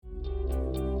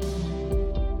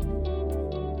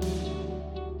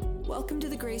Welcome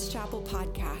to the Grace Chapel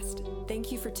podcast.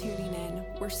 Thank you for tuning in.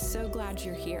 We're so glad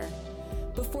you're here.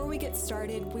 Before we get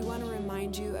started, we want to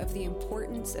remind you of the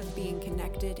importance of being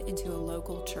connected into a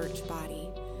local church body.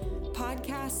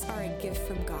 Podcasts are a gift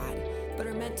from God, but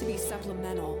are meant to be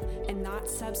supplemental and not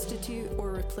substitute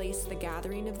or replace the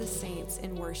gathering of the saints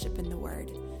in worship in the Word.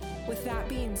 With that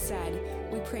being said,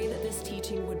 we pray that this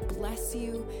teaching would bless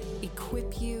you,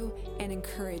 equip you, and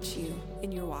encourage you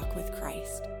in your walk with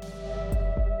Christ.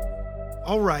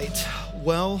 All right,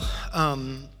 well,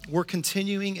 we're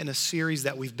continuing in a series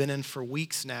that we've been in for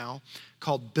weeks now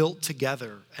called Built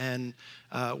Together. And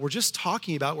we're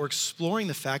exploring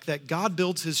the fact that God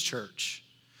builds his church.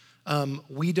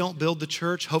 We don't build the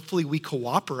church. Hopefully we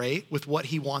cooperate with what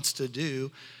he wants to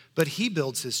do, but he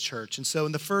builds his church. And so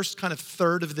in the first kind of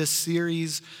third of this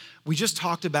series, we just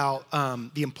talked about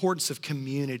the importance of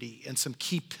community and some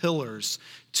key pillars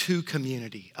to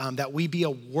community, that we be a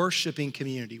worshiping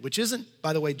community, which isn't,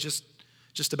 by the way, just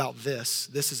about this.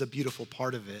 This is a beautiful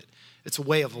part of it. It's a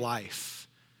way of life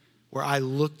where I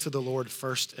look to the Lord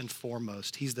first and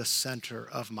foremost. He's the center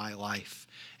of my life.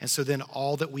 And so then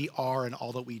all that we are and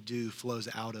all that we do flows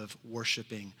out of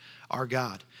worshiping our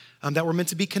God. That we're meant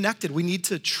to be connected. We need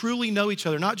to truly know each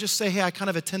other, not just say, hey, I kind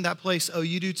of attend that place. Oh,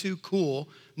 you do too? Cool.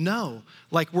 No,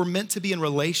 like we're meant to be in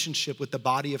relationship with the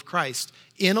body of Christ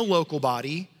in a local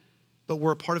body, but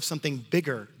we're a part of something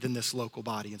bigger than this local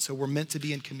body. And so we're meant to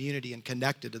be in community and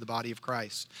connected to the body of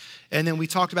Christ. And then we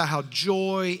talked about how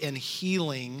joy and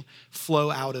healing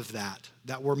flow out of that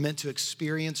we're meant to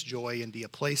experience joy and be a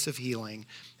place of healing,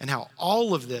 and how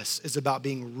all of this is about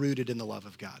being rooted in the love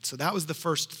of God. So that was the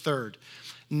first third.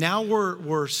 Now we're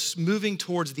moving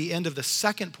towards the end of the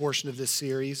second portion of this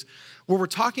series, where we're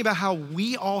talking about how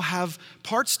we all have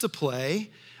parts to play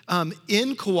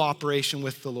in cooperation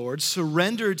with the Lord,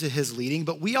 surrendered to his leading,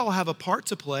 but we all have a part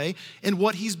to play in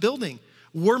what he's building.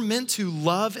 We're meant to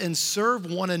love and serve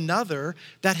one another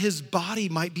that his body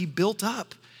might be built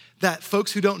up, that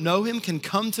folks who don't know him can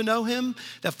come to know him,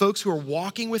 that folks who are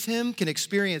walking with him can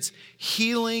experience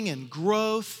healing and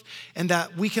growth, and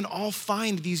that we can all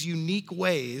find these unique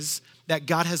ways that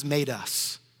God has made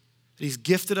us, that he's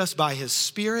gifted us by his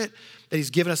Spirit, that he's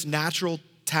given us natural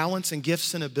talents and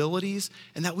gifts and abilities,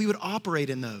 and that we would operate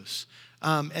in those.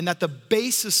 And that the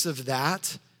basis of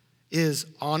that is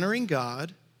honoring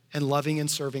God and loving and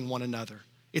serving one another.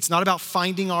 It's not about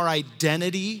finding our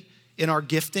identity in our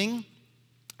gifting.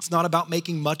 It's not about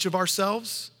making much of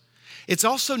ourselves. It's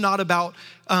also not about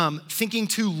thinking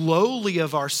too lowly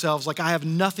of ourselves, like I have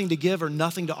nothing to give or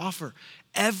nothing to offer.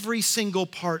 Every single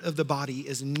part of the body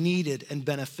is needed and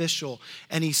beneficial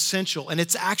and essential. And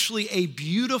it's actually a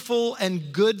beautiful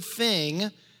and good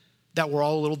thing that we're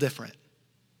all a little different.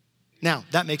 Now,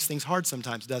 that makes things hard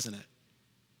sometimes, doesn't it?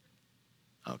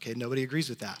 Okay, nobody agrees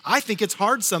with that. I think it's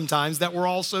hard sometimes that we're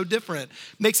all so different.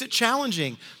 Makes it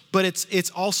challenging, but it's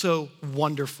also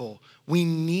wonderful. We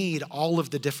need all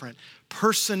of the different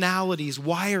personalities,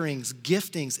 wirings,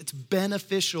 giftings. It's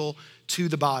beneficial to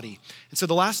the body. And so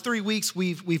the last 3 weeks,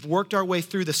 we've worked our way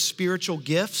through the spiritual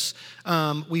gifts.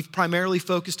 We've primarily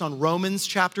focused on Romans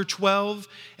chapter 12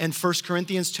 and 1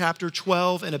 Corinthians chapter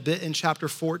 12 and a bit in chapter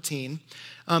 14.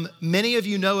 Many of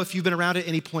you know, if you've been around at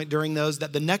any point during those,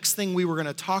 that the next thing we were going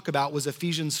to talk about was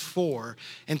Ephesians 4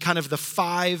 and kind of the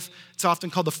five, it's often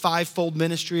called the fivefold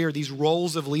ministry, or these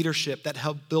roles of leadership that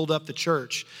help build up the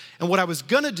church. And what I was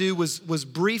going to do was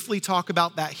briefly talk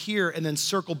about that here and then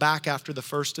circle back after the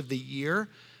first of the year,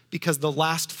 because the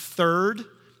last third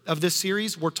of this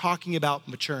series, we're talking about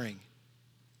maturing,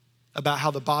 about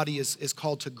how the body is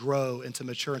called to grow and to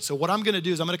mature. And so what I'm going to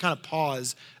do is I'm going to kind of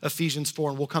pause Ephesians 4,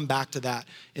 and we'll come back to that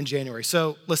in January.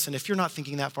 So listen, if you're not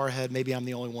thinking that far ahead, maybe I'm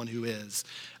the only one who is.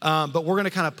 But we're going to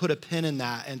kind of put a pin in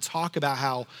that and talk about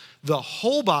how the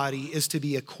whole body is to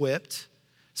be equipped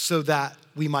so that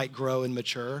we might grow and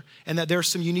mature, and that there's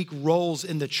some unique roles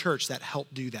in the church that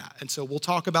help do that. And so we'll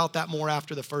talk about that more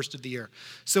after the first of the year.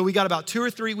 So we got about 2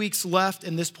 or 3 weeks left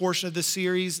in this portion of the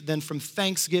series. Then from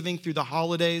Thanksgiving through the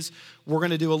holidays, we're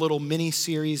going to do a little mini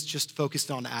series just focused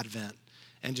on Advent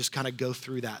and just kind of go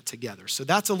through that together. So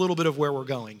that's a little bit of where we're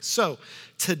going. So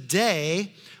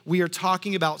today we are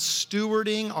talking about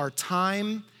stewarding our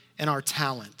time and our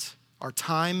talent. Our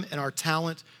time and our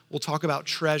talent. We'll talk about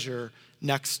treasure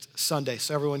next Sunday.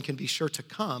 So everyone can be sure to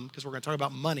come, because we're going to talk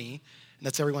about money, and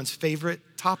that's everyone's favorite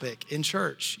topic in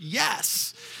church.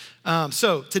 Yes.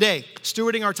 So today,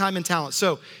 stewarding our time and talent.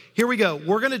 So here we go.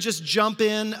 We're going to just jump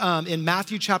in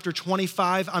Matthew chapter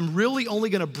 25. I'm really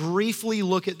only going to briefly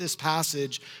look at this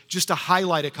passage just to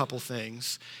highlight a couple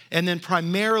things. And then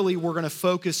primarily, we're going to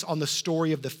focus on the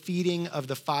story of the feeding of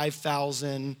the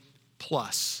 5,000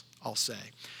 plus. I'll say.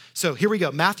 So here we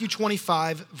go. Matthew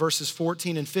 25, verses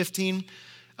 14 and 15.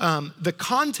 The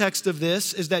context of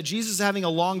this is that Jesus is having a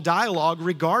long dialogue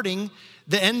regarding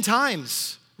the end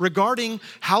times, regarding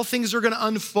how things are going to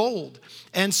unfold.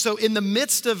 And so in the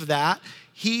midst of that,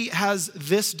 he has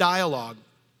this dialogue.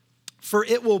 For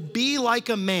it will be like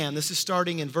a man, this is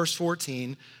starting in verse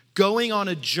 14, going on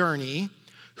a journey,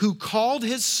 who called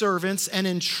his servants and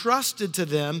entrusted to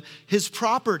them his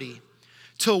property.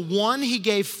 To one he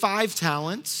gave 5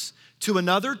 talents, to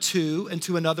another 2, and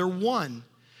to another 1.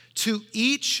 To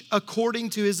each according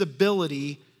to his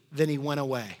ability, then he went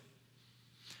away.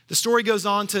 The story goes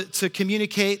on to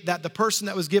communicate that the person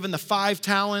that was given the 5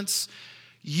 talents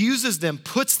uses them,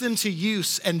 puts them to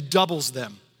use, and doubles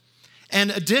them.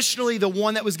 And additionally, the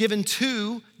one that was given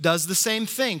 2 does the same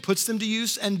thing, puts them to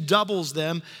use and doubles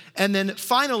them. And then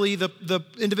finally, the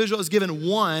individual that was given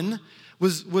 1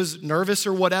 was nervous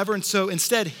or whatever, and so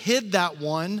instead hid that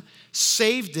 1,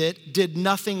 saved it, did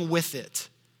nothing with it.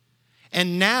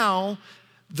 And now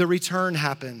the return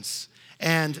happens.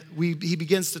 And he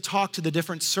begins to talk to the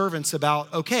different servants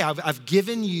about, okay, I've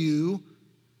given you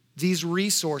these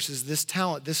resources, this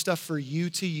talent, this stuff for you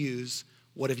to use.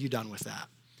 What have you done with that?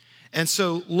 And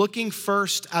so looking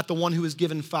first at the one who was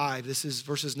given 5, this is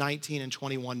verses 19 and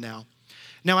 21 now.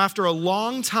 Now after a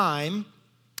long time,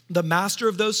 the master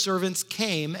of those servants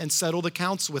came and settled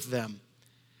accounts with them.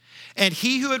 And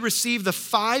he who had received the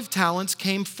 5 talents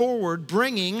came forward,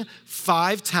 bringing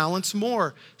 5 talents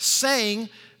more, saying,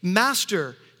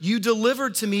 Master, you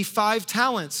delivered to me 5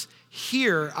 talents.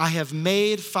 Here I have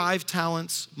made 5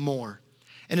 talents more.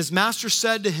 And his master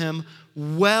said to him,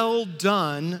 Well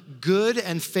done, good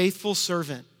and faithful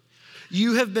servant.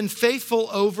 You have been faithful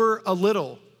over a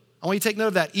little. I want you to take note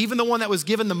of that. Even the one that was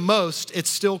given the most, it's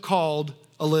still called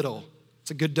a little.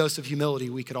 It's a good dose of humility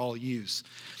we could all use.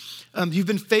 You've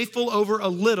been faithful over a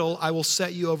little, I will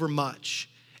set you over much.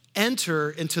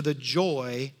 Enter into the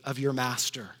joy of your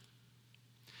master.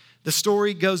 The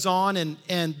story goes on,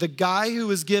 and the guy who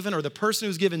was given, or the person who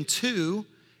was given 2,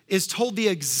 is told the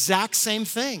exact same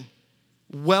thing.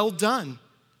 Well done.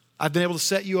 I've been able to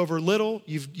set you over little.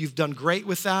 You've done great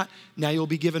with that. Now you'll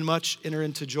be given much. Enter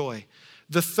into joy.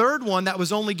 The third one that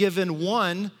was only given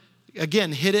 1,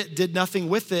 again, hid it, did nothing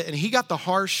with it, and he got the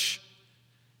harsh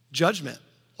judgment.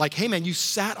 Like, hey man, you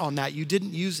sat on that, you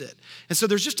didn't use it. And so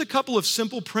there's just a couple of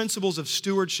simple principles of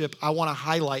stewardship I want to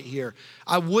highlight here.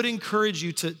 I would encourage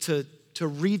you to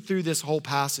read through this whole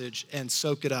passage and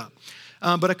soak it up.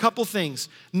 But a couple things.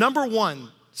 Number 1,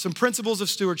 some principles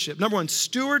of stewardship. Number 1,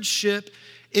 stewardship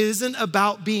isn't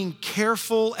about being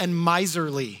careful and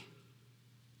miserly.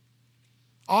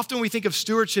 Often we think of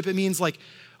stewardship, it means like,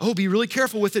 oh, be really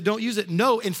careful with it, don't use it.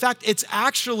 No, in fact, it's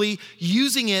actually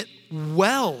using it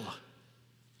well.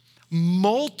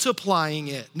 Multiplying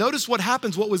it. Notice what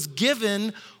happens. What was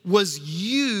given was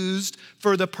used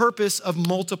for the purpose of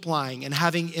multiplying and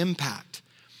having impact.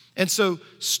 And so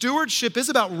stewardship is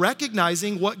about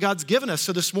recognizing what God's given us.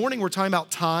 So this morning we're talking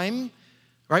about time,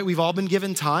 right? We've all been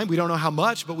given time. We don't know how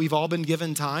much, but we've all been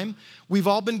given time. We've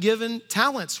all been given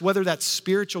talents, whether that's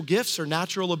spiritual gifts or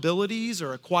natural abilities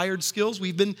or acquired skills.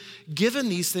 We've been given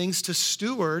these things to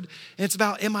steward. And it's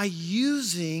about, am I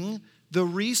using the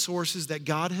resources that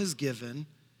God has given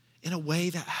in a way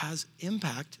that has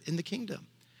impact in the kingdom?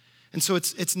 And so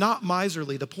it's not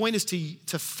miserly. The point is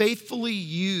to faithfully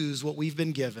use what we've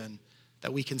been given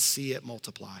that we can see it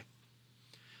multiply.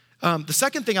 The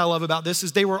second thing I love about this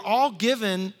is they were all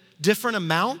given different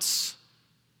amounts,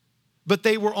 but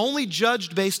they were only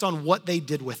judged based on what they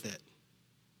did with it.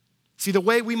 See, the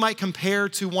way we might compare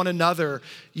to one another,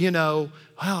 well,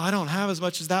 I don't have as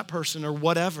much as that person or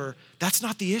whatever, that's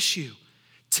not the issue.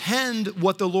 Tend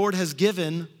what the Lord has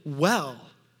given well.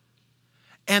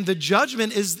 And the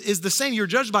judgment is the same. You're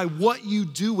judged by what you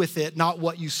do with it, not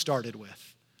what you started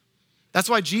with. That's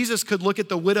why Jesus could look at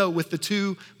the widow with the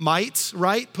 2 mites,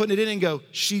 right? Putting it in and go,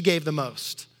 she gave the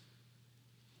most.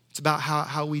 It's about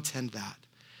how we tend that.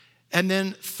 And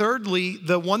then thirdly,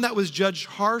 the one that was judged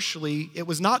harshly, it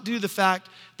was not due to the fact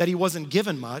that he wasn't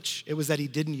given much. It was that he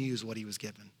didn't use what he was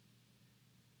given.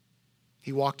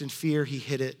 He walked in fear, he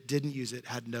hid it, didn't use it,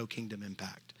 had no kingdom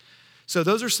impact. So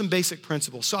those are some basic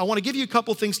principles. So I want to give you a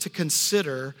couple things to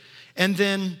consider. And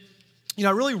then, I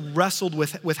really wrestled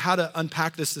with how to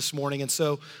unpack this morning. And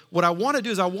so what I want to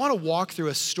do is I want to walk through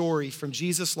a story from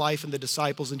Jesus' life and the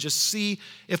disciples and just see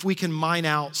if we can mine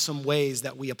out some ways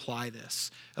that we apply this,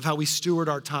 of how we steward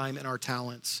our time and our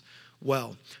talents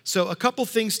well. So a couple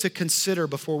things to consider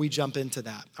before we jump into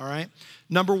that, all right?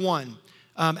 Number 1,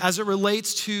 as it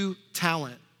relates to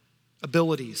talent,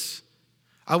 abilities,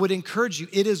 I would encourage you,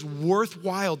 it is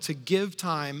worthwhile to give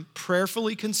time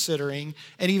prayerfully considering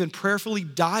and even prayerfully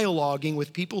dialoguing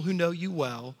with people who know you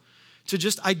well to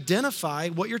just identify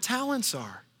what your talents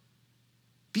are.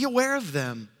 Be aware of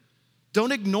them.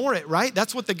 Don't ignore it, right?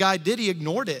 That's what the guy did. He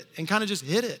ignored it and kind of just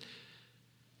hid it.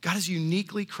 God has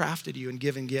uniquely crafted you and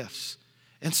given gifts.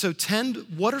 And so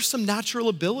what are some natural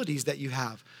abilities that you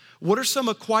have? What are some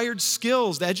acquired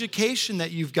skills, the education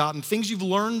that you've gotten, things you've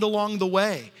learned along the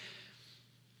way?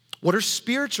 What are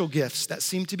spiritual gifts that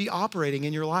seem to be operating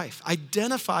in your life?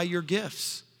 Identify your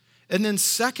gifts. And then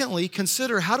secondly,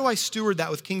 consider, how do I steward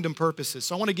that with kingdom purposes?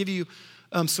 So I want to give you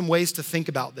some ways to think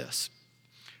about this.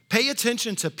 Pay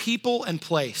attention to people and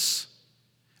place.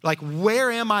 Like,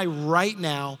 where am I right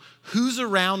now? Who's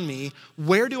around me?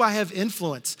 Where do I have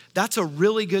influence? That's a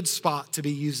really good spot to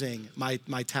be using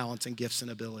my talents and gifts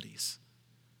and abilities.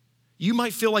 You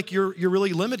might feel like you're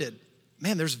really limited.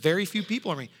 Man, there's very few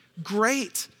people around me.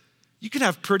 Great. You can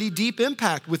have pretty deep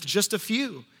impact with just a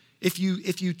few if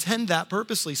you tend that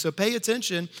purposely. So pay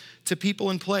attention to people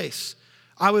and place.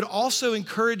 I would also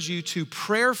encourage you to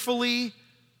prayerfully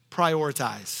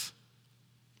prioritize.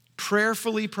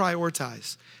 Prayerfully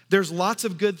prioritize. There's lots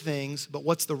of good things, but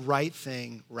what's the right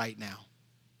thing right now?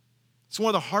 It's one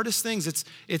of the hardest things.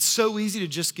 It's so easy to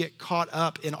just get caught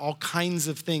up in all kinds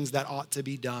of things that ought to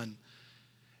be done.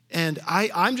 And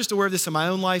I'm just aware of this in my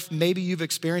own life. Maybe you've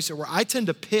experienced it, where I tend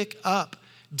to pick up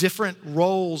different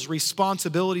roles,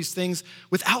 responsibilities, things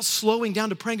without slowing down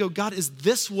to pray and go, God, is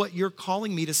this what you're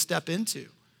calling me to step into?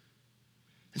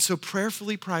 And so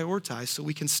prayerfully prioritize so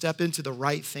we can step into the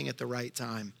right thing at the right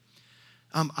time.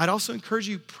 I'd also encourage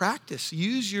you, practice.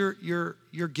 Use your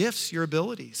gifts, your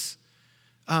abilities.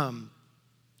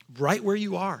 Right where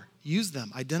you are, use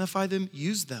them. Identify them,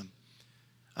 use them.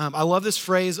 I love this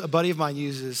phrase a buddy of mine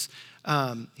uses.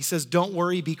 He says, don't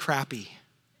worry, be crappy.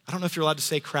 I don't know if you're allowed to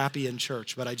say crappy in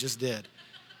church, but I just did.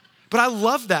 But I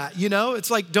love that, you know?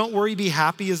 It's like, don't worry, be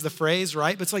happy is the phrase,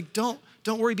 right? But it's like, don't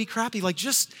worry, be crappy. Like,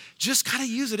 just kind of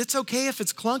use it. It's okay if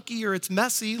it's clunky or it's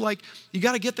messy. Like, you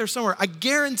got to get there somewhere. I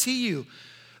guarantee you,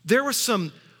 there were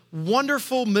some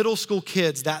wonderful middle school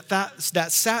kids that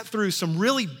sat through some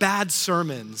really bad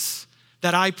sermons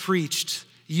that I preached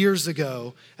years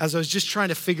ago as I was just trying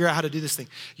to figure out how to do this thing.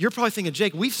 You're probably thinking,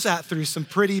 Jake, we've sat through some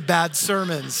pretty bad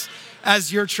sermons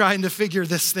as you're trying to figure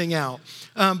this thing out.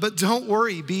 But don't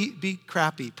worry, be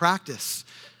crappy, practice.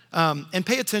 And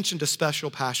pay attention to special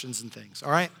passions and things,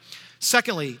 all right?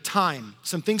 Secondly, time.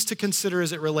 Some things to consider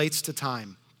as it relates to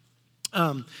time.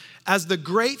 As the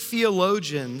great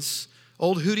theologians,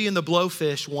 old Hootie and the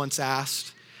Blowfish once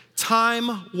asked, time,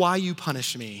 why you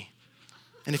punish me?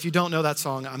 And if you don't know that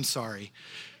song, I'm sorry.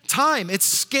 Time, it's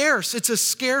scarce. It's a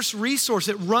scarce resource.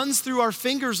 It runs through our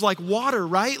fingers like water,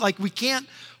 right? Like we can't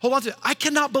hold on to it. I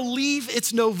cannot believe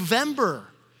it's November.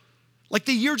 Like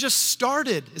the year just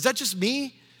started. Is that just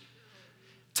me?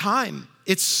 Time,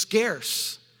 it's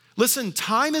scarce. Listen,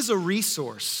 time is a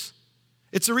resource.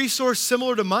 It's a resource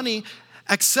similar to money,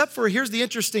 except for, here's the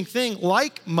interesting thing,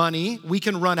 like money, we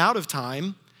can run out of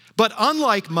time, but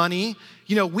unlike money,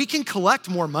 we can collect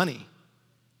more money.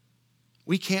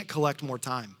 We can't collect more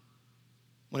time.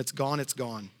 When it's gone, it's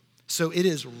gone. So it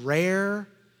is rare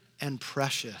and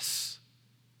precious.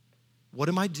 What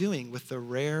am I doing with the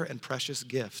rare and precious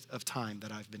gift of time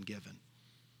that I've been given?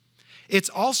 It's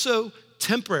also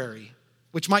temporary,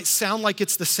 which might sound like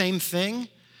it's the same thing,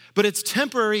 but it's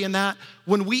temporary in that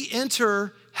when we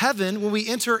enter heaven, when we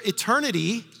enter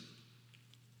eternity,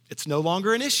 it's no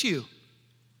longer an issue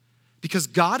because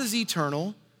God is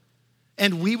eternal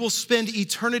and we will spend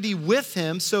eternity with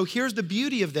him. So here's the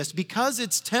beauty of this. Because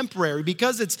it's temporary,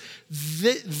 because it's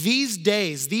these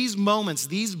days, these moments,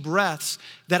 these breaths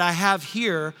that I have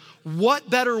here, what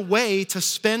better way to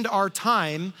spend our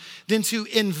time than to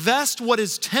invest what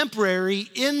is temporary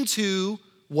into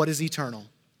what is eternal?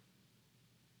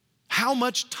 How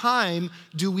much time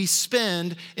do we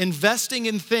spend investing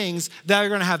in things that are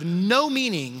going to have no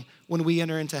meaning when we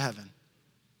enter into heaven?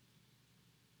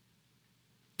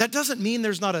 That doesn't mean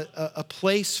there's not a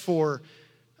place for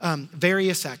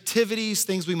various activities,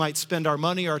 things we might spend our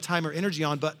money, our time, or energy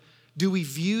on, but do we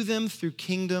view them through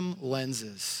kingdom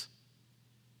lenses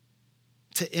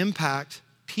to impact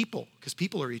people, because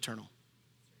people are eternal,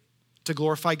 to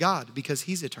glorify God, because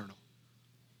he's eternal?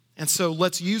 And so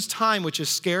let's use time, which is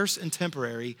scarce and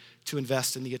temporary, to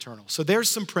invest in the eternal. So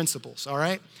there's some principles, all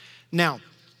right? Now,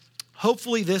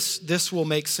 hopefully this will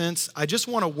make sense. I just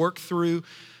want to work through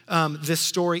this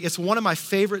story. It's one of my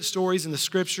favorite stories in the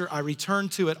scripture. I return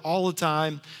to it all the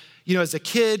time. As a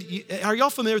kid, are y'all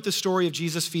familiar with the story of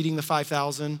Jesus feeding the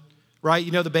 5,000, right?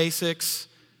 You know the basics.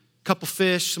 couple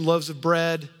fish, some loaves of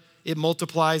bread. It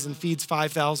multiplies and feeds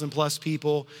 5,000 plus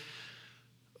people.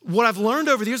 What I've learned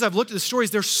over the years, I've looked at the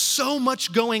stories, there's so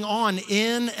much going on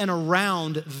in and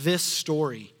around this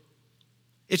story.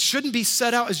 It shouldn't be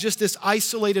set out as just this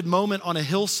isolated moment on a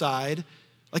hillside.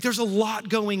 Like there's a lot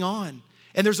going on.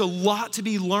 And there's a lot to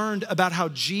be learned about how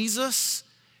Jesus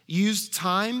used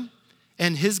time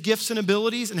and his gifts and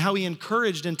abilities and how he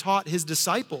encouraged and taught his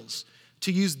disciples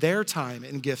to use their time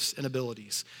and gifts and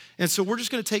abilities. And so we're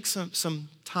just gonna take some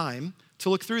time to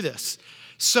look through this.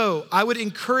 So I would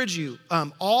encourage you,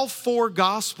 all four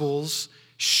gospels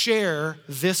share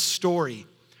this story.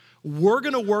 We're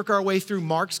gonna work our way through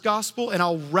Mark's gospel, and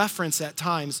I'll reference at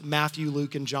times Matthew,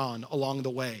 Luke, and John along the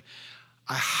way.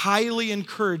 I highly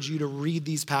encourage you to read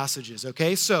these passages,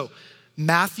 okay? So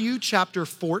Matthew chapter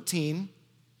 14,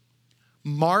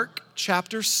 Mark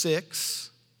chapter 6,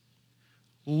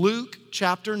 Luke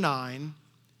chapter 9,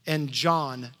 and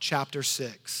John chapter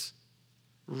 6.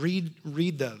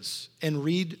 Read those and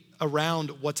read around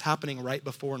what's happening right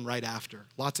before and right after.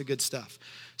 Lots of good stuff.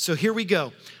 So here we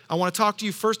go. I want to talk to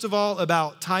you first of all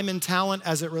about time and talent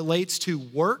as it relates to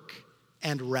work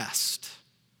and rest.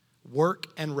 Work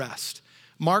and rest.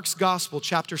 Mark's Gospel,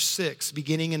 chapter 6,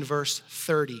 beginning in verse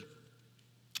 30.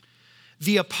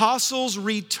 The apostles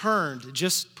returned.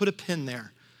 Just put a pin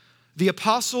there. The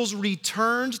apostles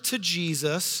returned to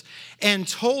Jesus and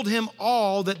told him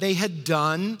all that they had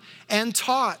done and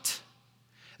taught.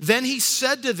 Then he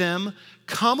said to them,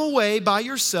 "Come away by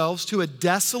yourselves to a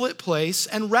desolate place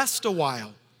and rest a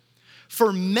while."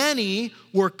 For many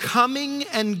were coming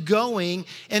and going,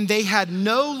 and they had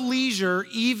no leisure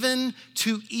even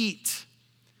to eat.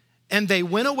 And they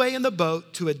went away in the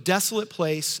boat to a desolate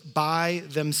place by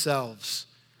themselves.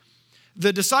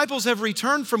 The disciples have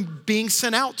returned from being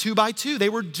sent out 2 by 2. They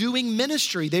were doing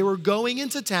ministry. They were going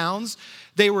into towns.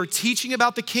 They were teaching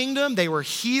about the kingdom. They were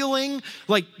healing.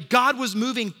 Like God was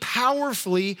moving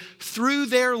powerfully through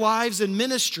their lives and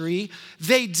ministry.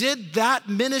 They did that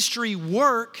ministry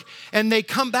work, and they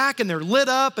come back and they're lit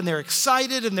up and they're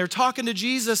excited and they're talking to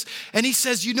Jesus. And he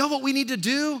says, you know what we need to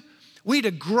do? We need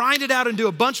to grind it out and do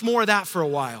a bunch more of that for a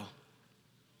while.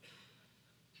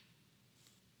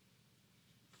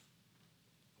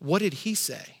 What did he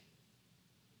say?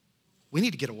 We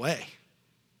need to get away.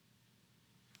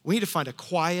 We need to find a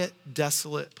quiet,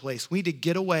 desolate place. We need to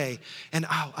get away. And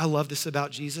I love this about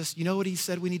Jesus. You know what he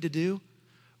said we need to do?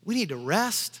 We need to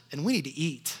rest and we need to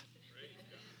eat.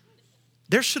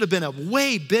 There should have been a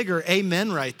way bigger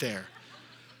amen right there.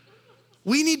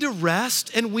 We need to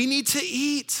rest and we need to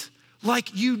eat.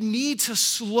 Like you need to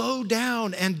slow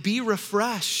down and be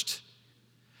refreshed.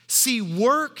 See,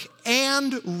 work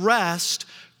and rest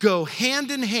go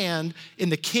hand in hand in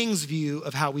the King's view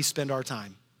of how we spend our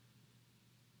time.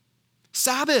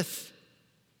 Sabbath.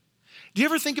 Do you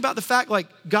ever think about the fact like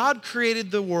God created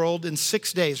the world in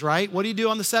 6 days, right? What did he do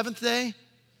on the seventh day?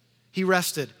 He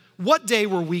rested. What day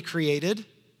were we created?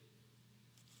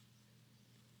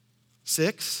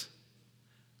 6.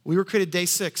 We were created day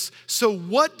 6. So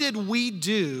what did we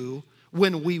do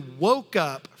when we woke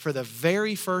up for the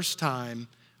very first time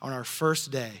on our first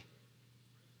day?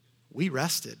 We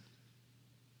rested.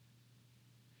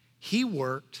 He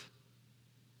worked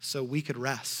so we could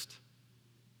rest.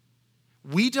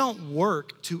 We don't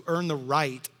work to earn the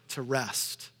right to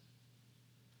rest.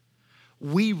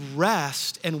 We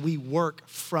rest and we work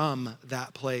from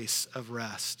that place of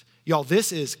rest. Y'all,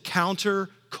 this is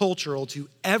counter-cultural to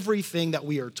everything that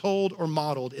we are told or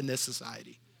modeled in this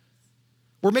society.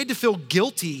 We're made to feel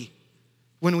guilty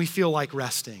when we feel like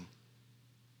resting.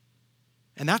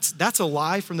 And that's a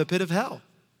lie from the pit of hell.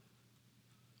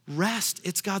 Rest,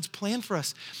 it's God's plan for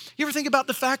us. You ever think about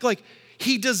the fact like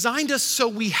he designed us so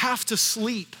we have to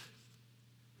sleep?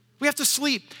 We have to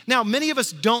sleep. Now, many of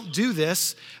us don't do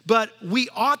this, but we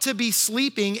ought to be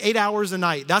sleeping 8 hours a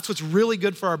night. That's what's really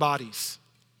good for our bodies.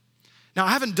 Now,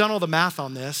 I haven't done all the math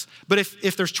on this, but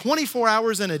if there's 24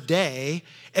 hours in a day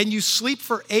and you sleep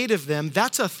for 8 of them,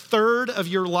 that's a third of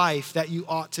your life that you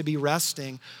ought to be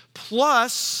resting.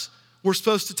 Plus, we're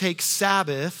supposed to take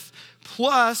Sabbath.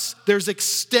 Plus, there's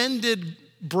extended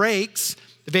breaks,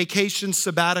 vacations,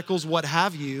 sabbaticals, what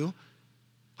have you.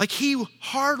 Like he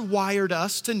hardwired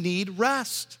us to need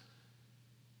rest.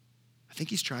 I think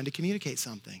he's trying to communicate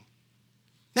something.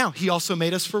 Now, he also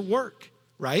made us for work,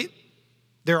 right?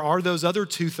 There are those other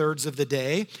 2/3 of the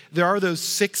day. There are those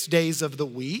 6 days of the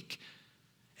week.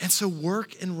 And so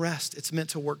work and rest, it's meant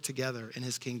to work together in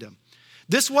his kingdom.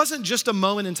 This wasn't just a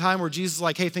moment in time where Jesus was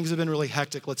like, hey, things have been really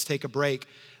hectic, let's take a break.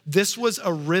 This was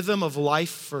a rhythm of life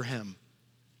for him.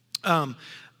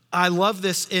 I love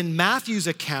this in Matthew's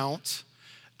account.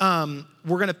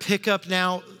 we're going to pick up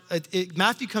now.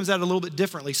 Matthew comes out a little bit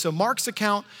differently. So Mark's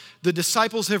account, the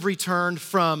disciples have returned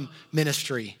from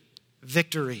ministry,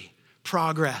 victory,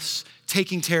 progress,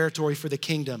 taking territory for the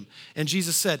kingdom. And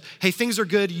Jesus said, hey, things are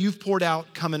good. You've poured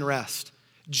out. Come and rest.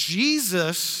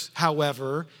 Jesus,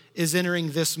 however, is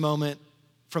entering this moment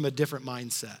from a different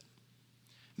mindset.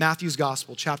 Matthew's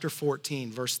gospel, chapter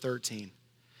 14, verse 13.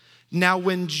 Now,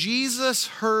 when Jesus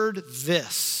heard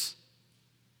this,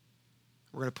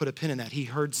 we're going to put a pin in that. He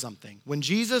heard something. When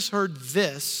Jesus heard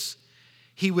this,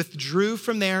 he withdrew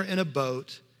from there in a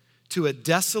boat to a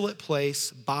desolate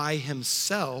place by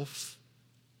himself.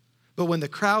 But when the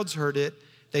crowds heard it,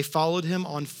 they followed him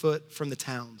on foot from the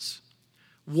towns.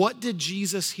 What did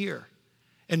Jesus hear?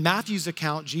 In Matthew's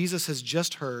account, Jesus has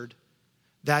just heard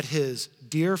that his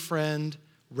dear friend,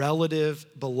 relative,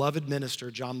 beloved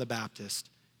minister, John the Baptist,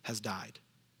 has died.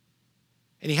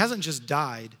 And he hasn't just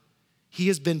died, he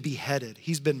has been beheaded.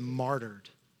 He's been martyred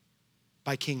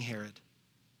by King Herod.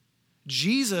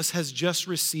 Jesus has just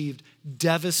received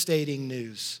devastating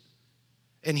news.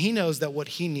 And he knows that what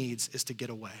he needs is to get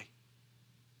away.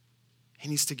 He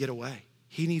needs to get away.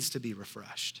 He needs to be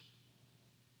refreshed.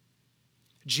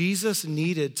 Jesus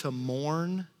needed to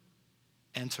mourn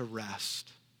and to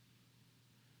rest.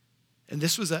 And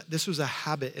this was a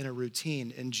habit and a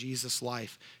routine in Jesus'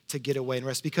 life to get away and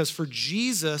rest. Because for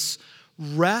Jesus,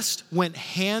 rest went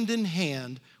hand in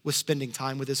hand with spending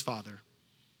time with his Father.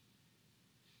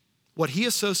 What he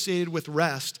associated with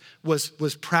rest was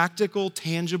practical,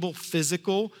 tangible,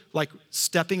 physical, like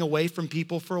stepping away from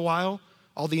people for a while.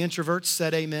 All the introverts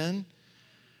said amen.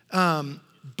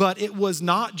 But it was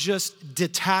not just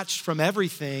detached from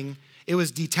everything. It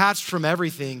was detached from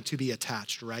everything to be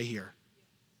attached right here.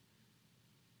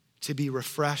 To be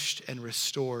refreshed and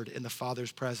restored in the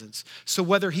Father's presence. So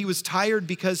whether he was tired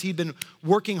because he'd been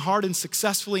working hard and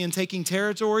successfully and taking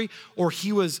territory, or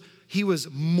he was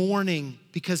mourning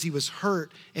because he was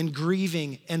hurt and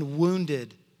grieving and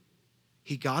wounded,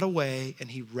 he got away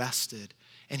and he rested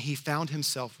and he found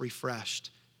himself refreshed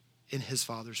in his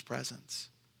Father's presence.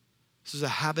 This is a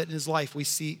habit in his life. We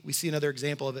see another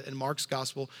example of it in Mark's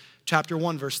gospel, chapter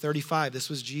 1, verse 35. This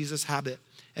was Jesus' habit.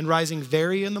 And rising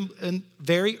very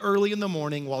early in the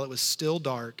morning while it was still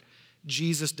dark,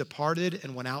 Jesus departed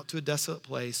and went out to a desolate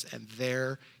place, and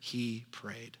there he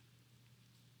prayed.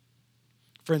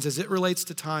 Friends, as it relates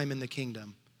to time in the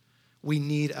kingdom, we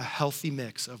need a healthy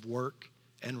mix of work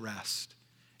and rest.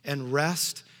 And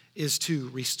rest is to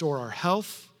restore our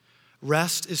health.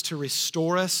 Rest is to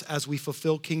restore us as we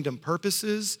fulfill kingdom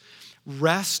purposes.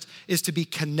 Rest is to be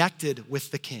connected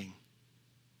with the King.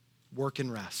 Work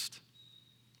and rest.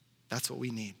 That's what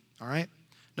we need, all right?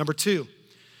 Number 2,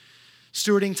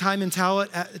 stewarding time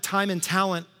and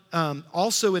talent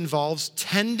also involves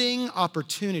tending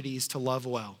opportunities to love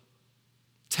well.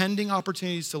 Tending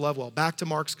opportunities to love well. Back to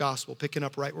Mark's gospel, picking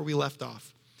up right where we left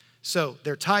off. So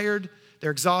they're tired,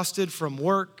 they're exhausted from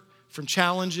work, from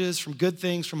challenges, from good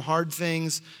things, from hard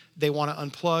things. They want to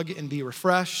unplug and be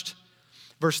refreshed.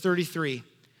 Verse 33.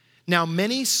 Now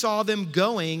many saw them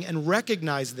going and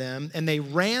recognized them, and they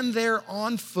ran there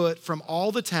on foot from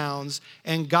all the towns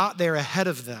and got there ahead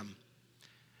of them.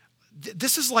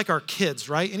 This is like our kids,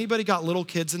 right? Anybody got little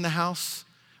kids in the house?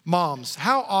 Moms,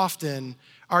 how often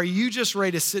are you just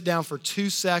ready to sit down for 2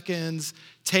 seconds,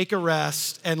 take a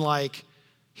rest, and like,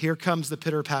 here comes the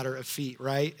pitter patter of feet,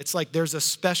 right? It's like there's a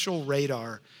special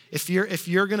radar. If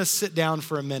you're gonna sit down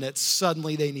for a minute,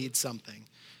 suddenly they need something.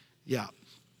 Yeah.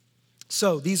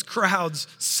 So these crowds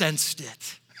sensed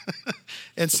it.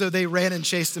 And so they ran and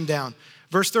chased him down.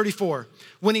 Verse 34,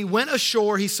 when he went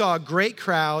ashore, he saw a great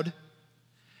crowd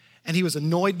and he was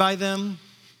annoyed by them.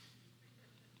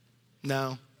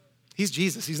 No, he's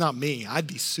Jesus, he's not me. I'd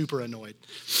be super annoyed.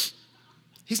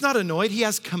 He's not annoyed, he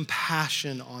has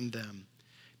compassion on them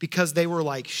because they were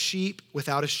like sheep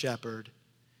without a shepherd,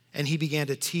 and he began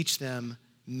to teach them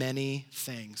many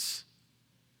things.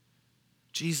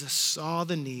 Jesus saw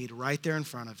the need right there in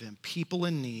front of him, people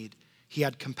in need. He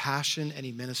had compassion and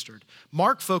he ministered.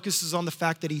 Mark focuses on the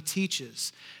fact that he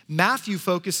teaches. Matthew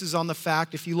focuses on the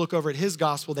fact, if you look over at his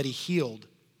gospel, that he healed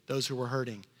those who were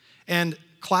hurting. And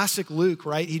classic Luke,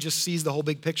 right? He just sees the whole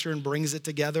big picture and brings it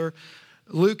together.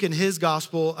 Luke in his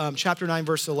gospel, chapter 9,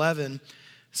 verse 11,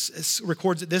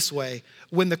 records it this way.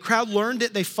 When the crowd learned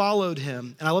it, they followed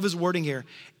him. And I love his wording here.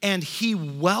 And he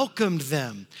welcomed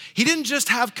them. He didn't just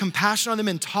have compassion on them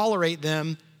and tolerate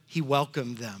them. He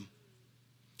welcomed them.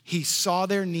 He saw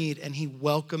their need and he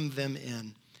welcomed them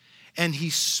in. And he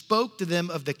spoke to them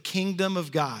of the kingdom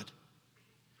of God.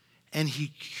 And he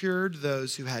cured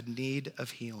those who had need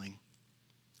of healing.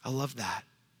 I love that.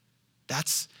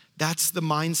 That's That's the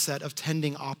mindset of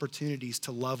tending opportunities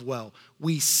to love well.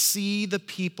 We see the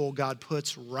people God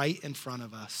puts right in front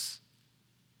of us.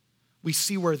 We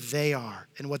see where they are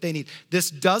and what they need. This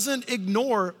doesn't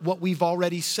ignore what we've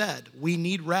already said. We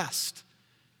need rest.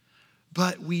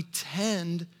 But we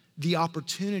tend the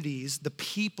opportunities, the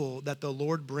people that the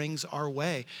Lord brings our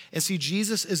way. And see,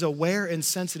 Jesus is aware and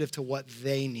sensitive to what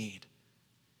they need.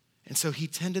 And so he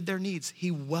tended their needs. He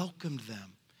welcomed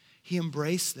them. He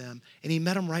embraced them, and he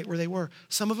met them right where they were.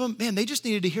 Some of them, man, they just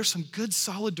needed to hear some good,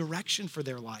 solid direction for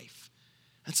their life.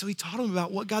 And so he taught them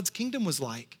about what God's kingdom was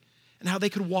like and how they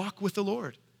could walk with the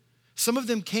Lord. Some of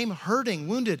them came hurting,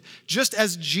 wounded, just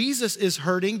as Jesus is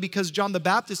hurting because John the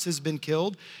Baptist has been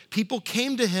killed. People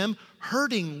came to him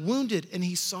hurting, wounded, and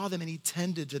he saw them and he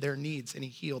tended to their needs and he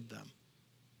healed them.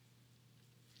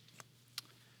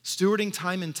 Stewarding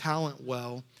time and talent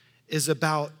well is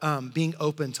about being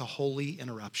open to holy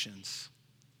interruptions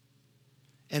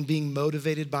and being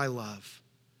motivated by love.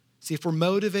 See, if we're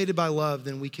motivated by love,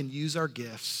 then we can use our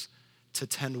gifts to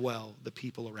tend well the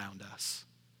people around us.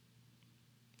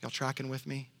 Y'all tracking with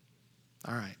me?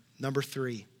 All right, number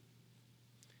 3.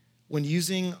 When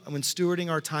stewarding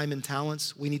our time and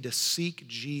talents, we need to seek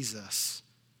Jesus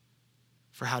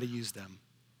for how to use them.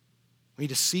 We need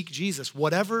to seek Jesus.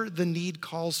 Whatever the need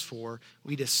calls for,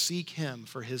 we need to seek him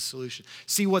for his solution.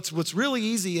 See, what's really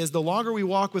easy is the longer we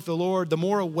walk with the Lord, the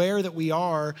more aware that we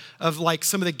are of like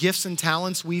some of the gifts and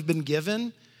talents we've been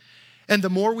given. And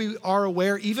the more we are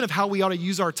aware even of how we ought to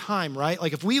use our time, right?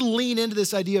 Like if we lean into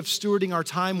this idea of stewarding our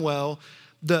time well,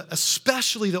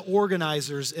 especially the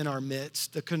organizers in our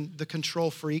midst, the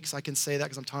control freaks, I can say that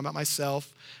because I'm talking about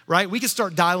myself, right? We can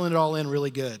start dialing it all in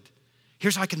really good.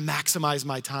 Here's how I can maximize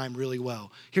my time really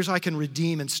well. Here's how I can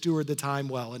redeem and steward the time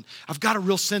well. And I've got a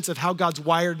real sense of how God's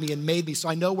wired me and made me, so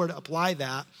I know where to apply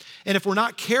that. And if we're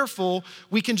not careful,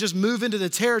 we can just move into the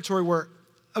territory where,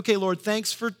 okay, Lord,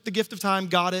 thanks for the gift of time,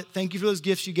 got it. Thank you for those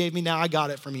gifts you gave me, now I got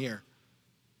it from here.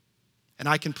 And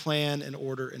I can plan and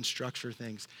order and structure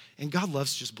things. And God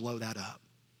loves to just blow that up.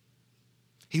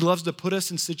 He loves to put us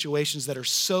in situations that are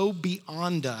so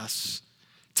beyond us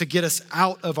to get us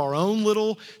out of our own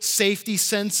little safety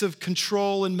sense of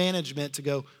control and management to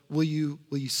go, will you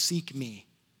seek me?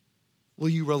 Will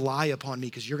you rely upon me?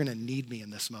 Because you're gonna need me in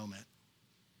this moment.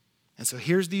 And so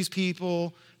here's these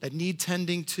people that need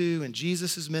tending to, and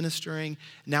Jesus is ministering.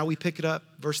 Now we pick it up,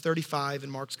 verse 35 in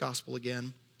Mark's gospel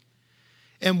again.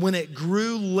 And when it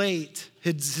grew late,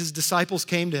 his disciples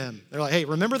came to him. They're like, hey,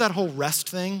 remember that whole rest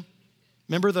thing?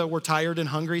 Remember the we're tired and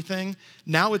hungry thing?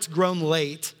 Now it's grown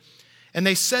late. And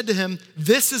they said to him,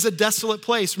 this is a desolate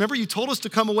place. Remember you told us to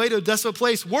come away to a desolate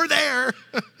place. We're there.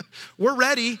 We're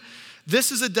ready.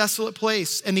 This is a desolate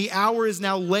place, and the hour is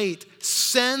now late.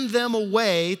 Send them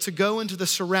away to go into the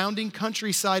surrounding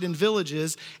countryside and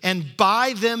villages and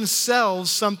buy themselves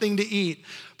something to eat.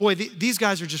 Boy, these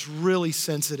guys are just really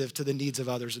sensitive to the needs of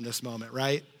others in this moment,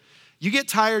 right? You get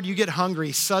tired, you get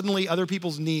hungry, suddenly other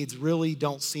people's needs really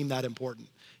don't seem that important.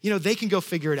 You know, they can go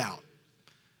figure it out.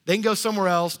 They can go somewhere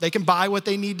else. They can buy what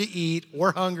they need to eat.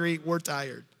 We're hungry, we're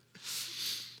tired.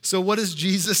 So what does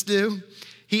Jesus do?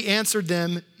 He answered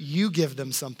them, you give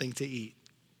them something to eat.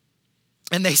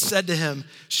 And they said to him,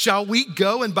 shall we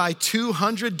go and buy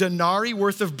 200 denarii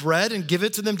worth of bread and give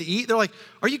it to them to eat? They're like,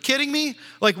 are you kidding me?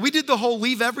 Like we did the whole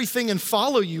leave everything and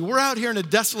follow you. We're out here in a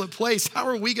desolate place. How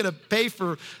are we gonna pay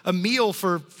for a meal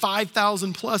for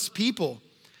 5,000 plus people?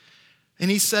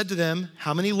 And he said to them,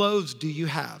 how many loaves do you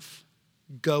have?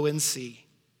 Go and see.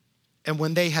 And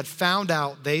when they had found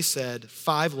out, they said,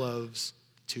 5 loaves,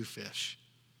 2 fish.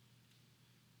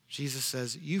 Jesus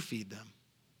says, you feed them.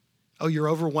 Oh, you're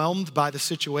overwhelmed by the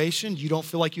situation? You don't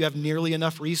feel like you have nearly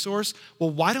enough resource? Well,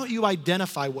 why don't you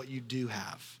identify what you do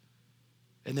have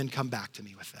and then come back to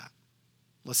me with that?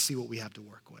 Let's see what we have to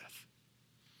work with.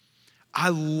 I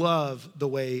love the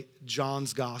way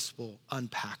John's gospel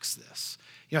unpacks this.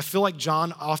 You know, I feel like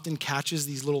John often catches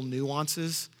these little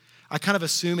nuances. I kind of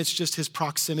assume it's just his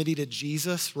proximity to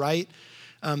Jesus, right?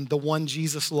 The one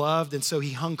Jesus loved. And so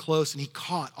he hung close and he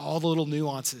caught all the little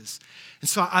nuances. And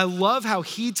so I love how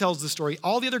he tells the story.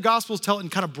 All the other gospels tell it in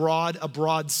kind of a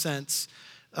broad sense,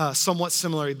 somewhat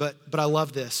similarly, but I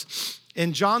love this.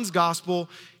 In John's gospel,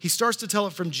 he starts to tell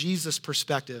it from Jesus'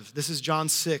 perspective. This is John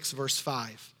 6, verse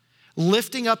 5.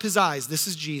 Lifting up his eyes, this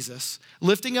is Jesus,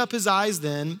 lifting up his eyes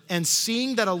then, and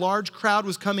seeing that a large crowd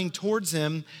was coming towards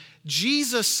him,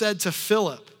 Jesus said to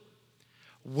Philip,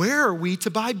 where are we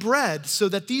to buy bread so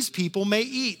that these people may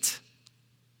eat?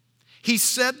 He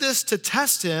said this to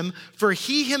test him, for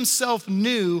he himself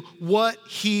knew what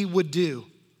he would do.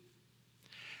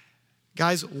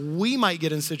 Guys, we might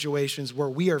get in situations where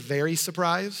we are very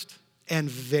surprised and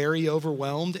very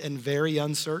overwhelmed and very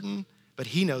uncertain, but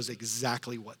he knows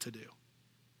exactly what to do.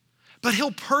 But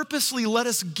he'll purposely let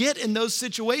us get in those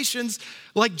situations,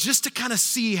 like just to kind of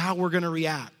see how we're gonna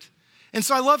react. And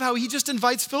so I love how he just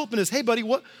invites Philip and says, hey buddy,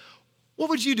 what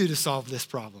would you do to solve this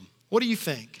problem? What do you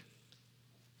think?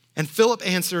 And Philip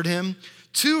answered him,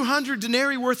 200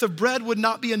 denarii worth of bread would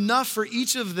not be enough for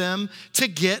each of them to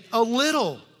get a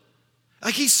little.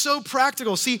 Like, he's so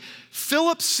practical. See,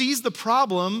 Philip sees the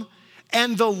problem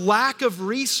and the lack of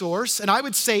resource, and I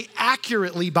would say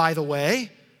accurately, by the way,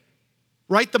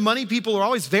 right? The money people are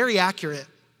always very accurate.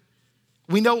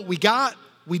 We know what we got,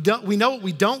 we know what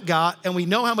we don't got, and we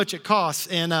know how much it costs,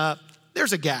 and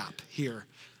there's a gap here,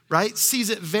 right? Sees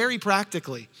it very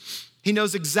practically. He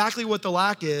knows exactly what the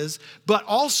lack is, but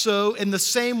also in the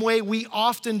same way we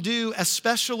often do,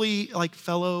 especially like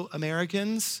fellow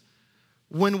Americans,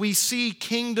 when we see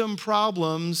kingdom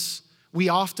problems, we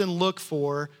often look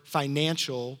for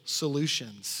financial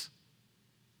solutions.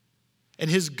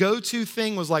 And his go-to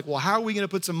thing was like, well, how are we gonna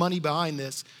put some money behind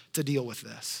this to deal with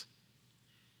this?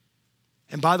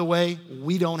 And by the way,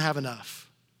 we don't have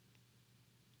enough.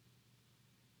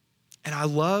 And I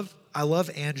love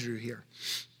Andrew here.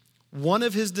 One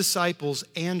of his disciples,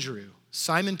 Andrew,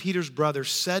 Simon Peter's brother,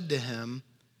 said to him,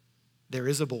 there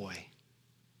is a boy.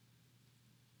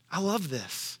 I love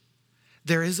this.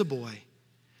 There is a boy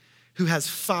who has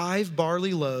 5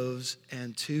 barley loaves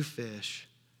and 2 fish,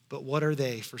 but what are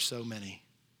they for so many?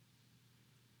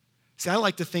 See, I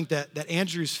like to think that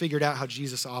Andrew's figured out how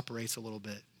Jesus operates a little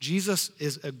bit. Jesus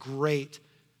is a great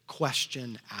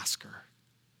question asker.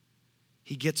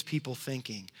 He gets people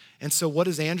thinking. And so what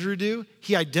does Andrew do?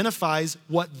 He identifies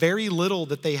what very little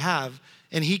that they have,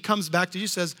 and he comes back to you and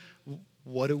says,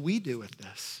 what do we do with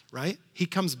this, right? He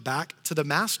comes back to the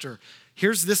master.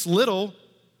 Here's this little,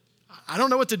 I don't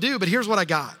know what to do, but here's what I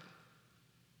got.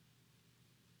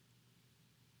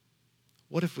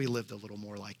 What if we lived a little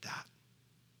more like that?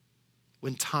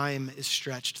 When time is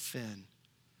stretched thin,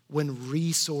 when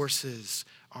resources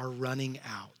are running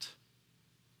out,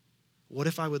 what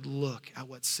if I would look at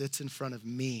what sits in front of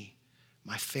me,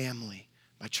 my family,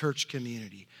 my church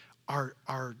community,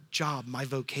 our job, my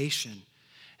vocation,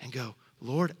 and go,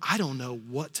 Lord, I don't know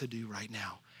what to do right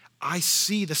now. I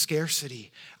see the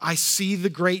scarcity. I see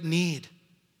the great need.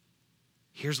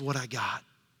 Here's what I got.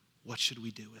 What should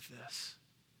we do with this?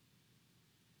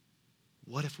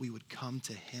 What if we would come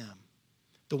to him,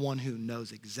 the one who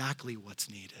knows exactly what's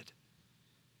needed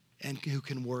and who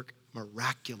can work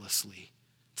miraculously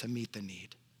to meet the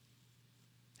need?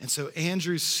 And so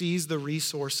Andrew sees the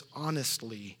resource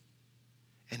honestly,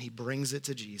 and he brings it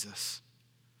to Jesus.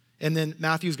 And then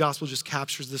Matthew's gospel just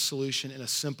captures this solution in a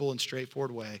simple and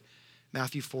straightforward way.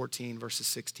 Matthew 14, verses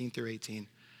 16 through 18.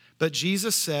 But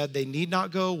Jesus said, they need not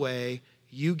go away.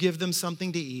 You give them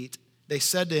something to eat. They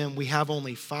said to him, we have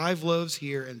only 5 loaves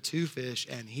here and 2 fish.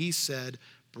 And he said,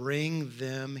 bring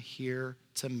them here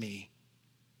to me.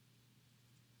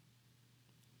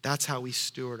 That's how we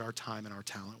steward our time and our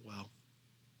talent well.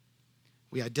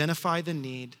 We identify the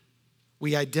need.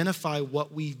 We identify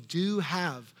what we do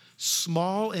have,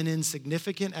 small and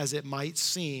insignificant as it might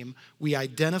seem. We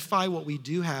identify what we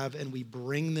do have and we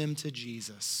bring them to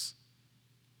Jesus.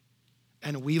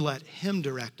 And we let him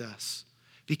direct us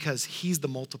because he's the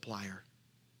multiplier.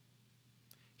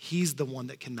 He's the one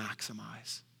that can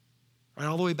maximize. Right,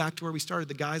 all the way back to where we started,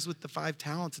 the guys with the 5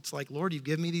 talents, it's like, Lord, you've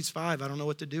given me these 5. I don't know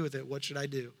what to do with it. What should I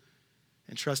do?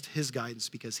 And trust his guidance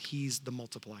because he's the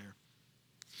multiplier.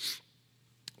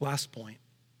 Last point.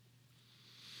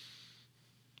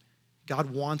 God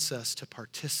wants us to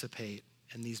participate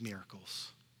in these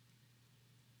miracles.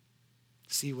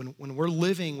 See, when we're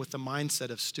living with the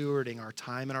mindset of stewarding our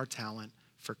time and our talent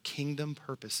for kingdom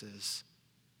purposes,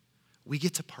 we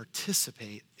get to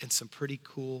participate in some pretty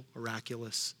cool,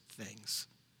 miraculous things.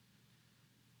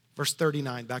 Verse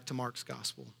 39, back to Mark's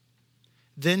gospel.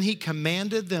 Then he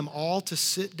commanded them all to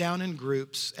sit down in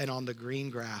groups and on the green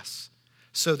grass.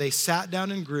 So they sat down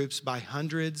in groups by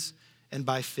hundreds and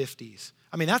by 50s.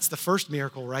 I mean, that's the first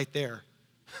miracle right there.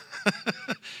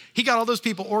 He got all those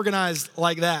people organized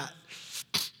like that.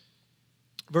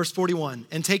 Verse 41,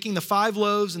 and taking the 5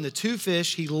 loaves and the 2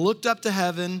 fish, he looked up to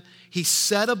heaven, he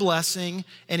said a blessing,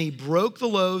 and he broke the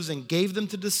loaves and gave them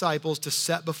to disciples to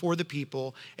set before the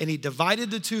people, and he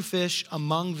divided the 2 fish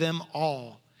among them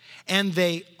all. And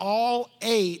they all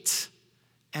ate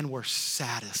and were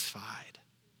satisfied.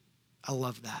 I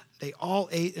love that. They all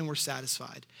ate and were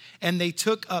satisfied. And they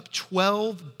took up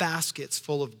 12 baskets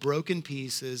full of broken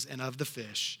pieces and of the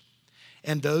fish.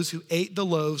 And those who ate the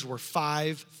loaves were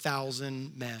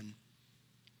 5,000 men.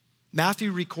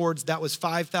 Matthew records that was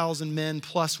 5,000 men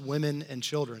plus women and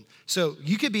children. So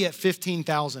you could be at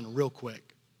 15,000 real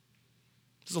quick.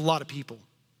 There's a lot of people.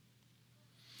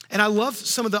 And I love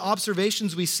some of the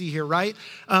observations we see here, right?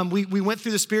 We went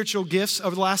through the spiritual gifts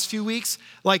over the last few weeks.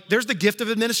 Like there's the gift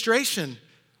of administration,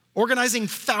 organizing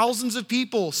thousands of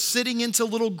people, sitting into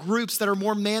little groups that are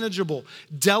more manageable,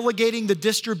 delegating the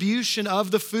distribution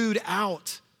of the food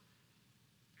out,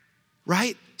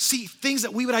 right? See, things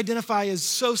that we would identify as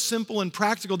so simple and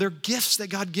practical, they're gifts that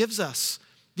God gives us,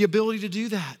 the ability to do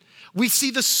that. We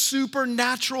see the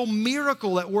supernatural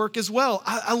miracle at work as well.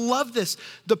 I love this,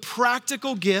 the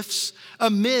practical gifts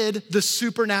amid the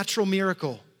supernatural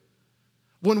miracle.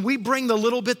 When we bring the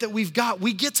little bit that we've got,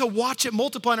 we get to watch it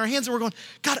multiply in our hands and we're going,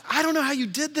 God, I don't know how you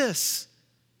did this.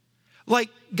 Like,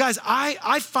 guys,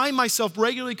 I find myself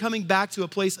regularly coming back to a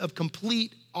place of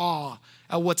complete awe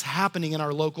at what's happening in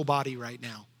our local body right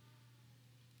now.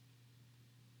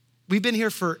 We've been here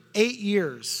for 8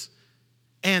 years,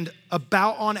 and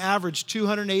about on average,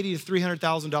 $280,000 to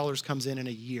 $300,000 comes in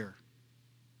a year.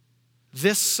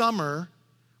 This summer,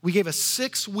 we gave a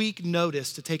 6-week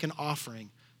notice to take an offering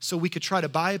so we could try to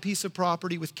buy a piece of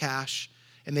property with cash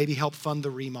and maybe help fund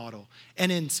the remodel.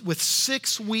 And with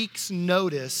 6 weeks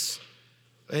notice,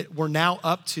 we're now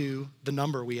up to the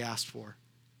number we asked for.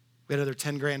 We had another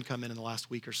 10 grand come in the last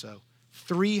week or so.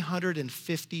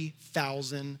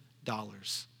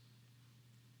 $350,000.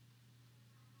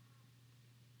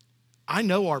 I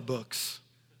know our books.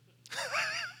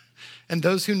 And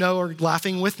those who know are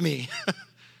laughing with me.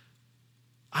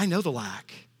 I know the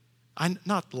lack.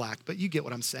 Not the lack, but you get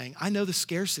what I'm saying. I know the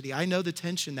scarcity. I know the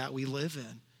tension that we live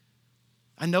in.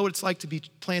 I know what it's like to be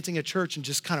planting a church and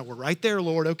just kind of, we're right there,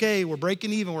 Lord. Okay, we're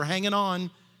breaking even. We're hanging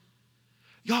on.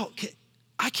 Y'all,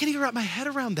 I can't even wrap my head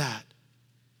around that.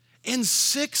 In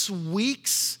 6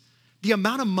 weeks, the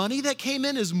amount of money that came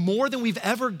in is more than we've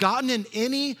ever gotten in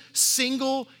any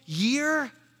single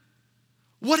year.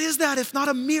 What is that if not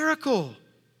a miracle?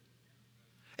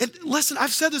 And listen,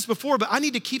 I've said this before, but I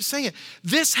need to keep saying it.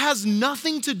 This has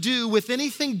nothing to do with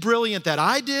anything brilliant that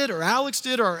I did or Alex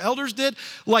did or our elders did.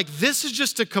 Like this is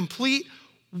just a complete,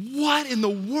 what in the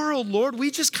world, Lord? We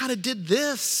just kind of did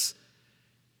this.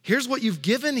 Here's what you've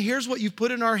given. Here's what you've put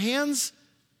in our hands.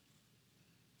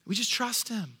 We just trust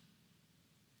him.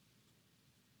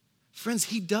 Friends,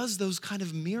 he does those kind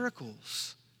of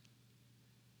miracles.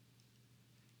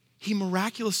 He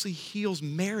miraculously heals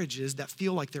marriages that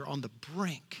feel like they're on the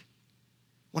brink.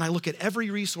 When I look at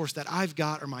every resource that I've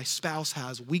got or my spouse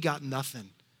has, we got nothing.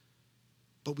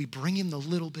 But we bring him the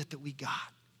little bit that we got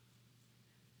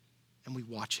and we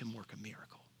watch him work a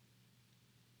miracle.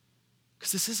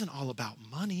 Because this isn't all about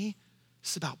money.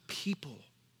 It's about people.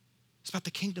 It's about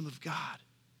the kingdom of God.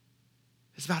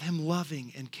 It's about him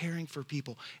loving and caring for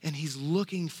people. And he's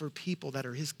looking for people that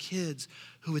are his kids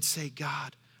who would say,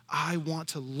 God, I want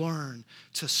to learn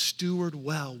to steward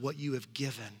well what you have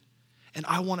given. And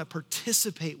I want to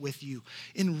participate with you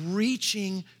in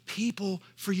reaching people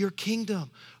for your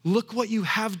kingdom. Look what you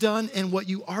have done and what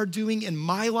you are doing in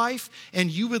my life,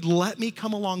 and you would let me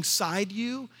come alongside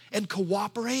you and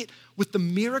cooperate with the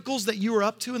miracles that you are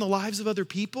up to in the lives of other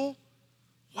people.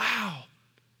 Wow,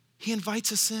 he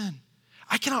invites us in.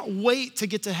 I cannot wait to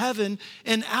get to heaven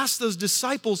and ask those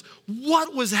disciples,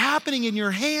 what was happening in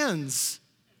your hands?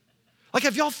 Like,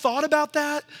 have y'all thought about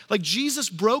that? Like, Jesus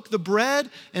broke the bread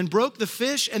and broke the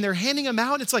fish and they're handing them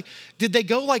out. It's like, did they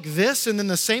go like this and then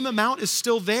the same amount is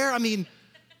still there? I mean,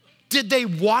 did they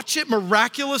watch it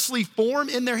miraculously form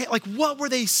in their hand? Like, what were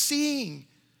they seeing?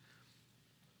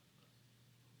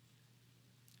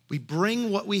 We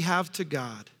bring what we have to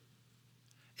God,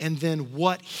 and then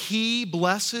what he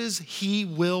blesses, he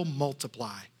will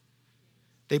multiply.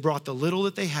 They brought the little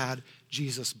that they had.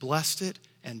 Jesus blessed it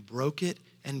and broke it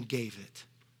and gave it.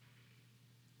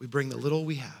 We bring the little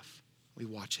we have. We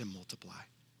watch him multiply.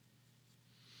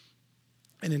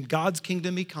 And in God's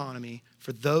kingdom economy,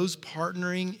 for those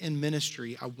partnering in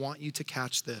ministry, I want you to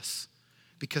catch this.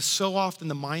 Because so often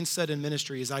the mindset in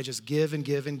ministry is I just give and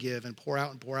give and give and pour out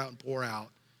and pour out and pour out.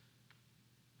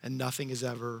 And nothing is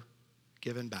ever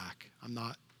given back. I'm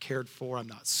not cared for. I'm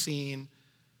not seen.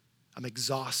 I'm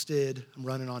exhausted. I'm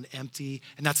running on empty.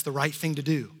 And that's the right thing to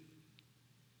do.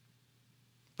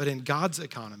 But in God's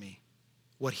economy,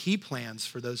 what he plans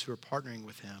for those who are partnering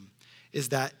with him is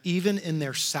that even in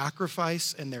their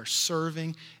sacrifice and their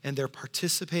serving and their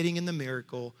participating in the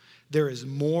miracle, there is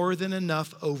more than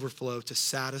enough overflow to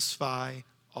satisfy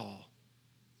all.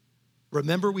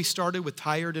 Remember we started with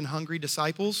tired and hungry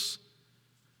disciples?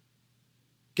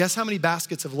 Guess how many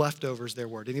baskets of leftovers there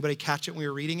were? Did anybody catch it when we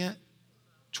were reading it?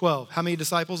 12. How many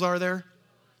disciples are there?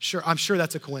 I'm sure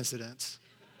that's a coincidence.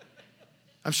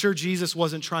 I'm sure Jesus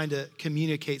wasn't trying to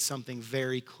communicate something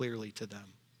very clearly to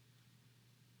them.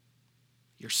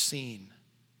 You're seen,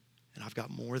 and I've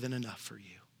got more than enough for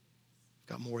you. I've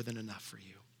got more than enough for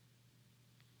you.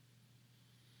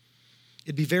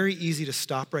 It'd be very easy to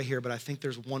stop right here, but I think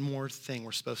there's one more thing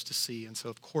we're supposed to see. And so,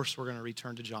 of course, we're going to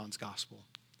return to John's gospel.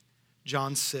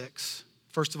 John 6.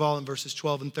 First of all, in verses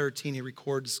 12 and 13, he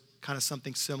records kind of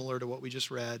something similar to what we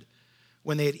just read.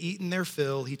 When they had eaten their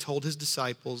fill, he told his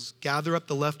disciples, gather up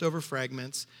the leftover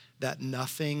fragments that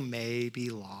nothing may be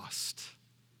lost.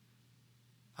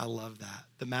 I love that.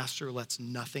 The master lets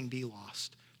nothing be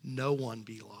lost. No one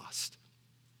be lost.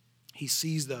 He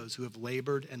sees those who have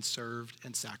labored and served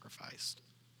and sacrificed.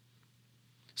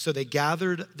 So they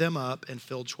gathered them up and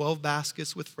filled 12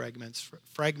 baskets with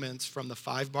fragments from the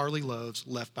 5 barley loaves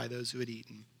left by those who had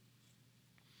eaten.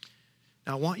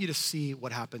 Now I want you to see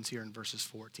what happens here in verses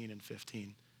 14 and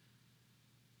 15.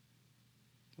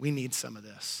 We need some of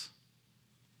this.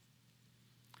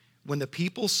 When the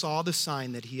people saw the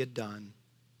sign that he had done,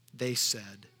 they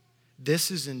said,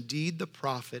 "This is indeed the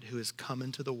prophet who has come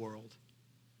into the world."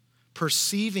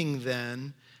 Perceiving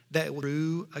then that he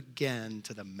grew again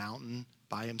to the mountain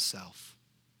by himself,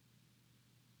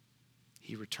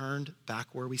 he returned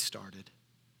back where we started.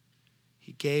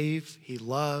 He gave, he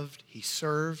loved, he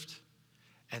served,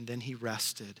 and then he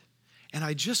rested. And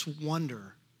I just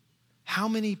wonder how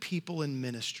many people in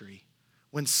ministry,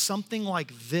 when something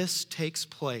like this takes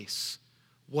place,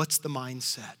 what's the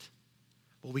mindset?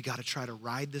 Well, we got to try to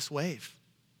ride this wave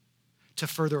to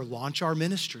further launch our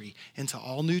ministry into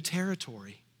all new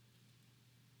territory.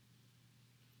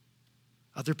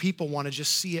 Other people want to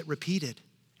just see it repeated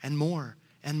and more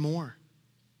and more.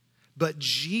 But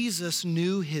Jesus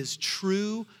knew his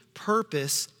true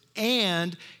purpose,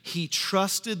 and he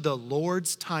trusted the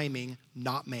Lord's timing,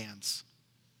 not man's.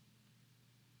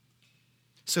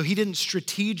 So he didn't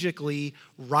strategically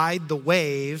ride the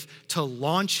wave to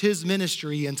launch his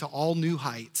ministry into all new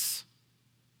heights.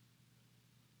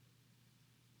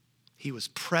 He was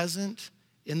present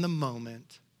in the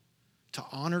moment to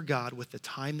honor God with the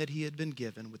time that he had been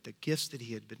given, with the gifts that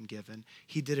he had been given.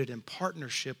 He did it in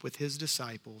partnership with his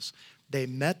disciples. They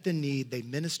met the need, they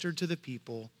ministered to the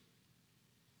people,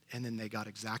 and then they got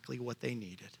exactly what they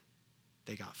needed.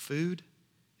 They got food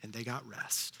and they got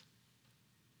rest.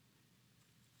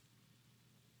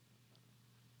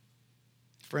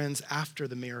 Friends, after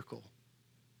the miracle,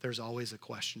 there's always a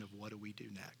question of what do we do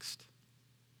next?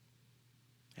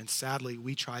 And sadly,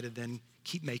 we try to then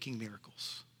keep making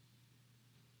miracles.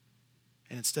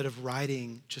 And instead of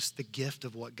riding just the gift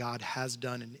of what God has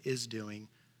done and is doing,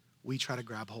 we try to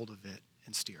grab hold of it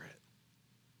and steer it.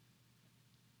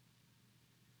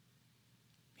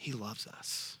 He loves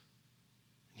us,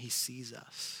 and he sees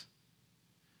us,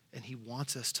 and he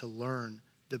wants us to learn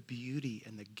the beauty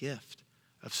and the gift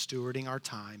of stewarding our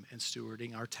time and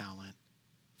stewarding our talent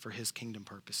for his kingdom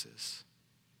purposes.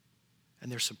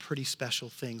 And there's some pretty special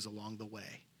things along the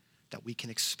way that we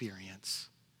can experience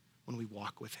when we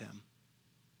walk with him,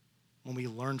 when we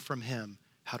learn from him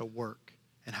how to work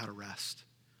and how to rest,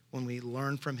 when we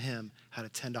learn from him how to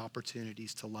tend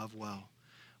opportunities to love well,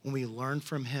 when we learn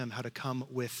from him how to come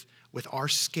with our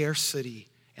scarcity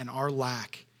and our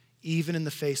lack, even in the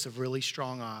face of really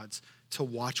strong odds, to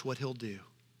watch what he'll do.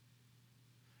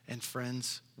 And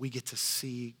friends, we get to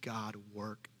see God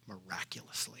work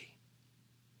miraculously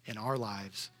in our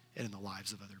lives and in the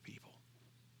lives of other people.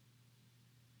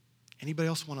 Anybody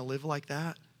else want to live like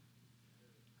that?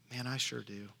 Man, I sure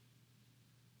do.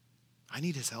 I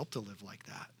need his help to live like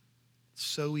that. It's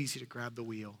so easy to grab the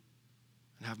wheel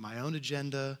and have my own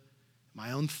agenda,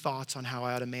 my own thoughts on how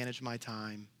I ought to manage my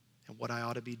time and what I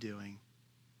ought to be doing.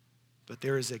 But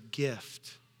there is a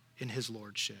gift in his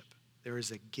lordship. There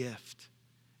is a gift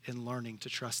in learning to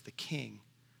trust the King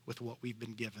with what we've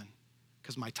been given.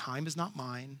 Because my time is not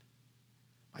mine.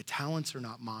 My talents are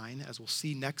not mine. As we'll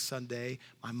see next Sunday,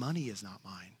 my money is not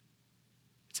mine.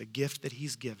 It's a gift that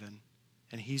he's given,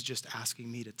 and he's just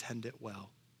asking me to tend it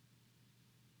well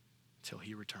until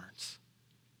he returns.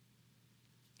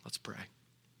 Let's pray.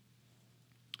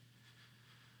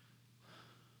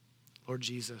 Lord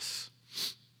Jesus,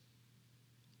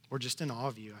 we're just in awe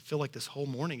of you. I feel like this whole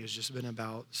morning has just been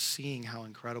about seeing how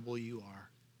incredible you are,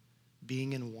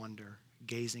 being in wonder,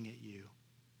 gazing at you.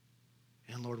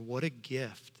 And Lord, what a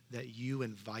gift that you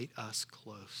invite us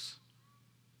close.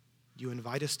 You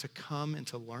invite us to come and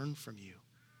to learn from you.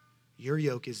 Your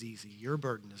yoke is easy. Your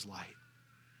burden is light.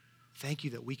 Thank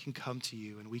you that we can come to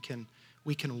you and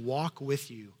we can walk with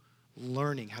you,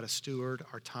 learning how to steward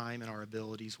our time and our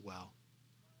abilities well.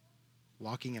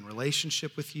 walking in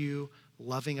relationship with you,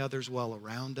 loving others well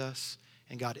around us,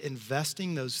 and God,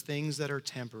 investing those things that are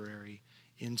temporary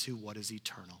into what is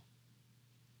eternal.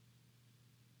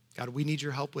 God, we need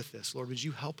your help with this. Lord, would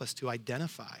you help us to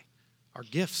identify our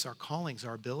gifts, our callings,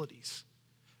 our abilities?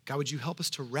 God, would you help us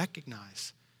to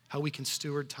recognize how we can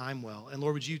steward time well? And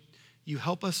Lord, would you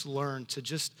help us learn to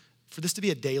just, for this to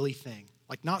be a daily thing,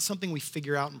 like not something we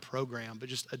figure out and program, but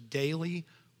just a daily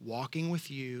walking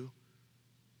with you,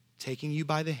 taking you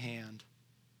by the hand,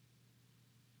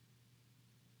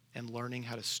 and learning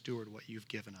how to steward what you've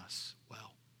given us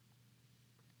well.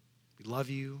 We love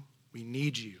you. We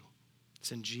need you.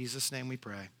 It's in Jesus' name we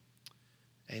pray.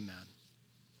 Amen.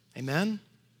 Amen.